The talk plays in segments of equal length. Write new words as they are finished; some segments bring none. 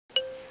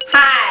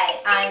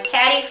I'm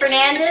Patty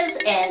Fernandez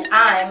and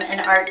I'm an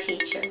art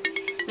teacher.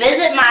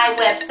 Visit my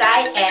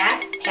website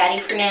at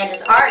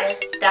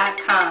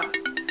pattyfernandezartist.com.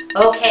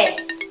 Okay,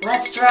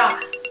 let's draw.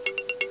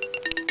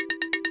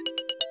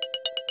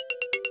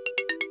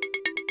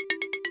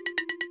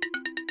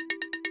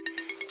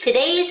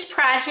 Today's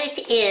project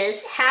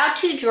is how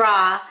to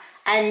draw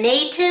a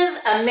Native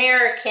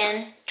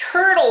American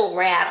turtle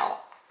rattle.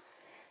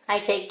 I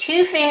take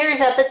 2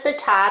 fingers up at the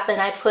top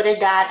and I put a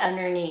dot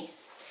underneath.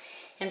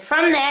 And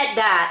from that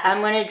dot, I'm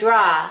going to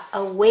draw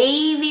a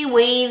wavy,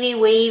 wavy,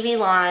 wavy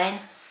line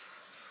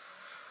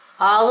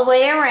all the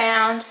way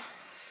around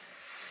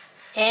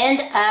and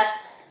up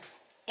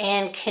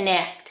and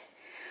connect.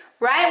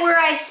 Right where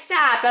I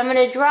stop, I'm going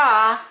to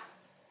draw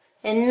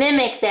and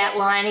mimic that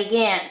line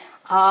again.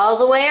 All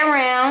the way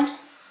around,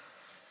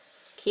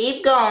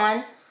 keep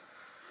going,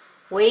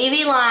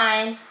 wavy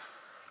line,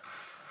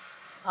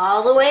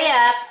 all the way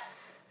up,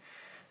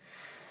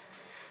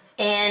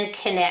 and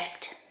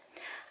connect.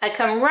 I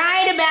come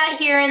right about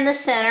here in the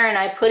center and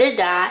I put a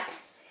dot,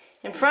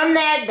 and from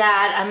that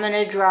dot I'm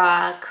going to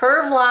draw a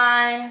curved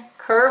line,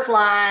 curved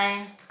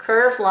line,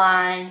 curved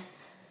line,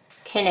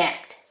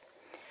 connect.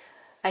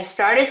 I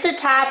start at the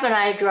top and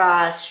I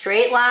draw a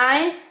straight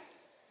line,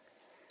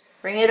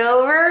 bring it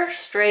over,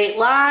 straight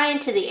line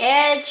to the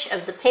edge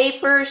of the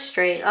paper,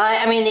 straight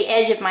line, the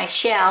edge of my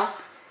shell,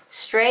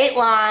 straight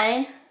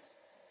line,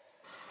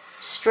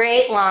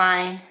 straight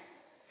line,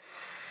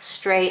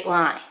 straight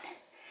line.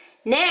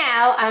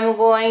 Now I'm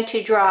going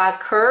to draw a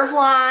curved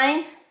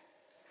line,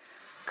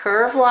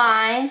 curved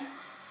line,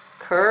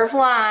 curved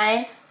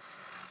line,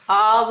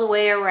 all the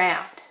way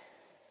around.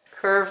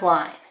 Curved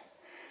line.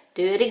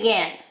 Do it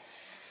again.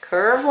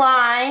 Curved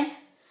line,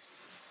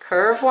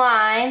 curved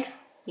line.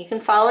 You can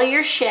follow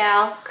your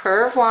shell.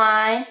 Curved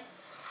line,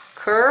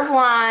 curved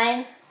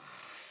line,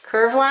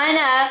 curved line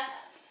up.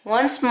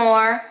 Once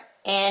more,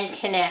 and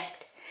connect.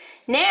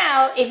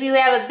 Now, if you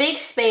have a big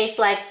space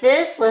like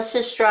this, let's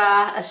just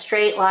draw a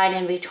straight line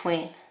in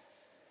between.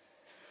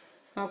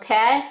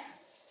 Okay?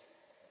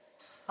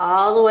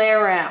 All the way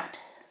around.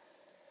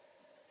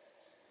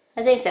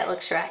 I think that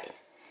looks right.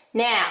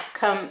 Now,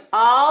 come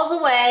all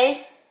the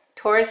way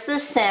towards the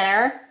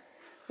center.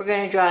 We're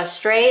going to draw a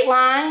straight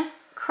line,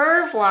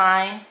 curved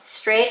line,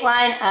 straight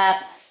line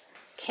up,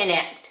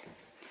 connect.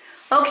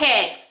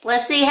 Okay,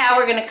 let's see how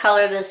we're going to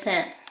color this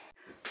in.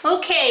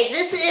 Okay,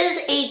 this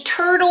is a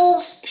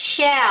turtle's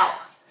shell.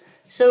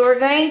 So we're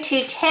going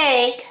to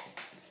take,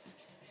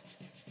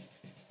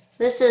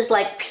 this is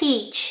like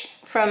peach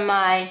from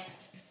my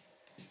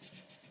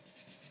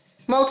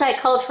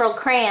multicultural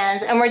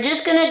crayons, and we're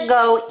just going to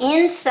go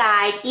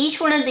inside each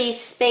one of these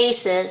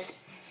spaces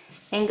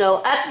and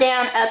go up,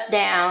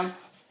 down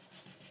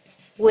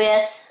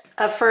with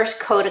a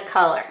first coat of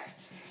color,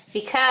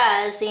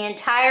 because the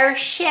entire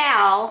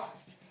shell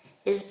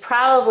is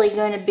probably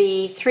going to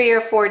be 3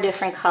 or 4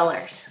 different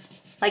colors,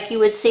 like you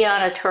would see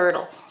on a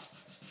turtle.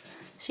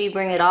 So you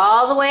bring it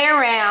all the way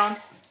around,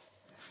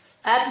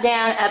 up,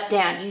 down, up,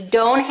 down. You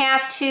don't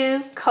have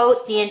to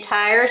coat the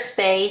entire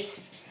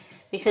space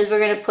because we're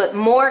going to put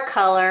more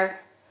color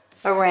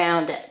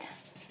around it,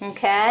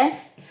 okay?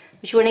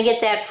 But you want to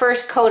get that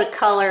first coat of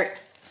color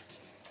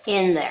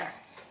in there,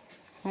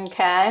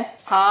 okay?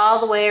 All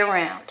the way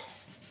around.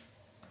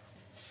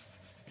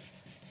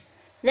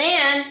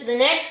 Then, the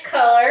next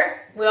color,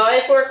 we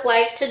always work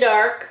light to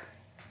dark.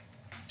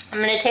 I'm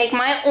going to take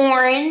my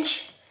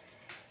orange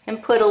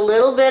and put a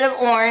little bit of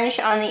orange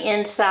on the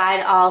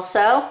inside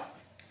also.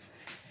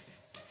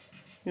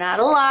 Not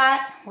a lot.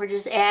 We're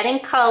just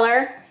adding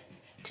color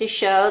to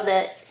show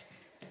that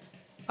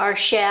our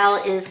shell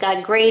is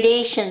got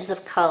gradations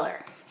of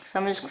color. So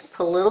I'm just going to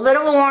put a little bit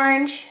of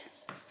orange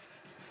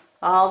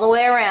all the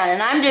way around.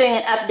 And I'm doing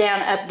it up,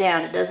 down, up,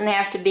 down. It doesn't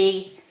have to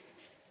be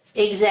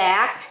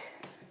exact.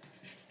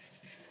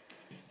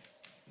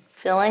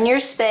 Fill in your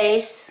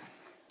space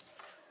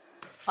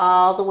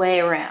all the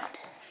way around.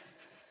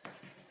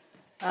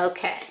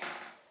 Okay.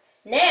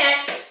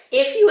 Next,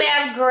 if you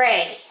have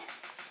gray,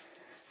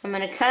 I'm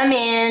going to come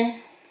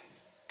in.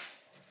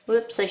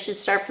 Whoops, I should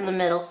start from the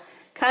middle.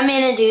 Come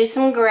in and do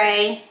some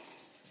gray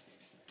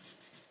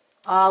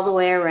all the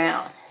way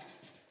around.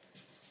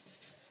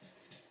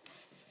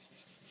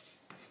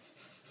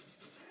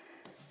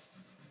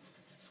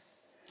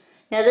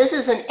 Now this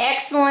is an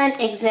excellent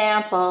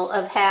example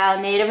of how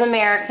Native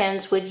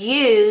Americans would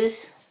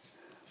use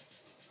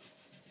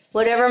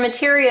whatever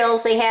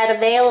materials they had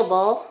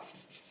available,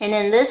 and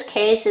in this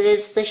case it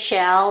is the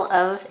shell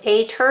of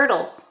a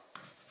turtle.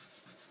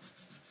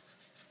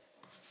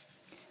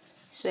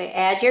 So you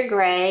add your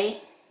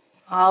gray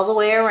all the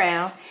way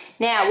around.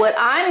 Now what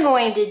I'm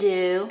going to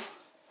do,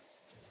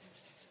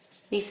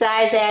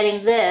 besides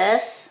adding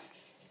this,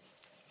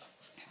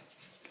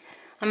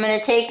 I'm going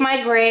to take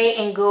my gray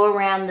and go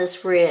around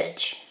this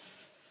ridge.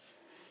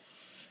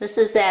 This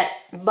is that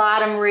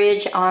bottom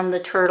ridge on the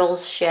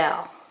turtle's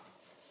shell.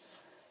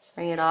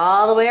 Bring it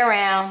all the way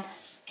around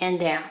and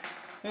down.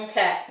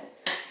 Okay.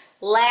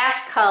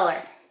 Last color.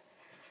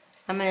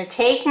 I'm going to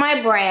take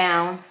my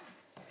brown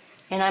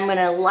And I'm going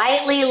to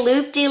lightly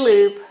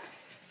loop-de-loop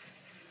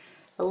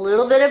a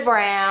little bit of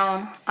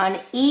brown on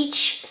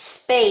each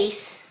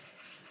space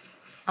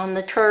on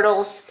the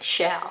turtle's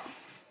shell.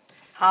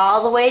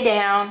 All the way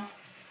down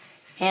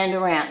and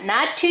around.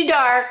 Not too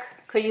dark,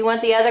 because you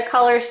want the other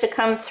colors to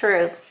come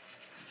through.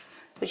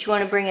 But you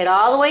want to bring it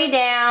all the way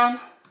down,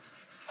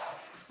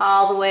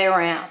 all the way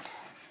around.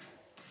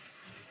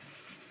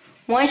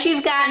 Once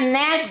you've gotten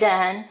that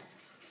done,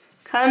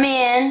 come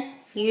in,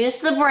 use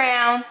the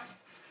brown,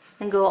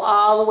 and go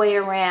all the way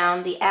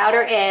around the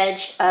outer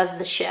edge of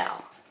the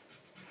shell.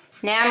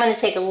 Now I'm going to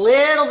take a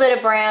little bit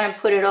of brown and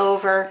put it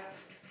over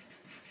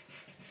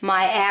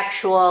my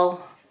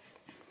actual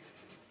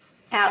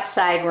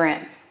outside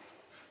rim.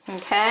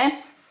 Okay?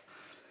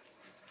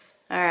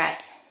 Alright.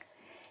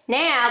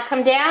 Now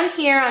come down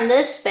here on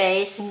this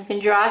space and you can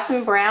draw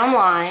some brown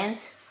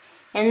lines,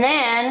 and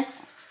then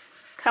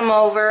come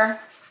over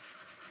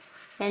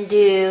and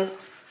do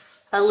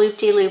a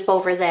loop-de-loop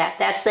over that.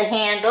 That's the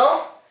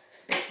handle.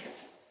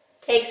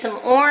 Take some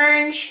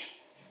orange.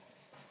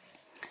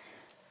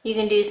 You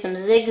can do some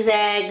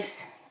zigzags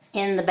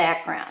in the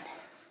background.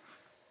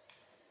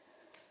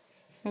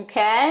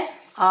 Okay?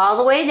 All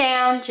the way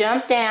down,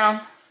 jump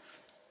down,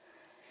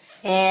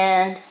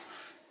 and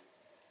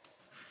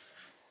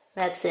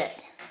that's it.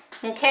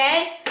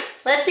 Okay?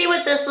 Let's see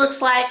what this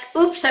looks like.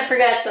 Oops, I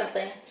forgot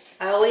something.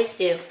 I always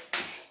do.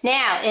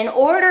 Now, in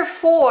order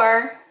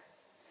for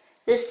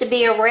this to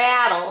be a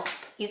rattle,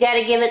 you got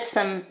to give it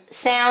some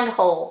sound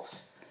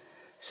holes.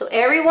 So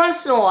every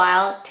once in a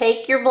while,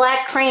 take your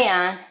black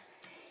crayon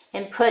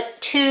and put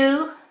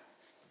 2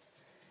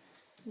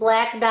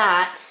 black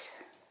dots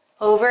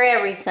over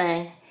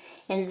everything,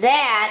 and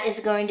that is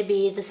going to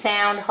be the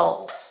sound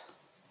holes.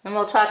 And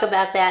we'll talk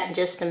about that in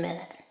just a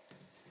minute.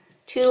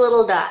 2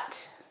 little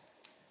dots.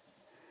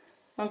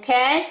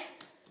 Okay?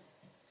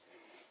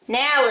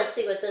 Now let's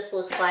see what this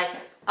looks like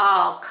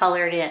all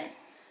colored in.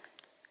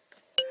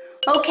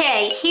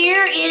 Okay,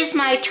 here is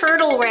my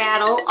turtle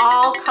rattle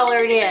all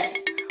colored in.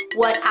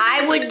 What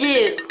I would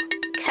do,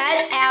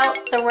 cut out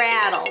the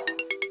rattle,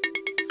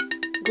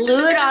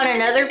 glue it on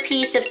another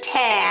piece of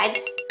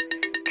tag,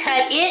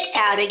 cut it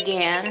out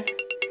again,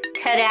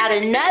 cut out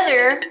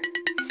another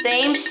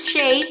same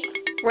shape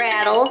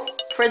rattle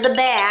for the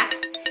back,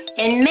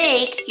 and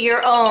make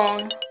your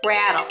own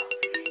rattle.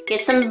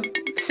 Get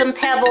some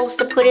pebbles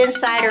to put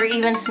inside, or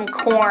even some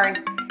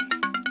corn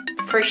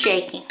for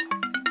shaking.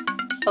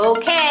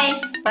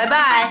 Okay,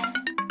 bye-bye.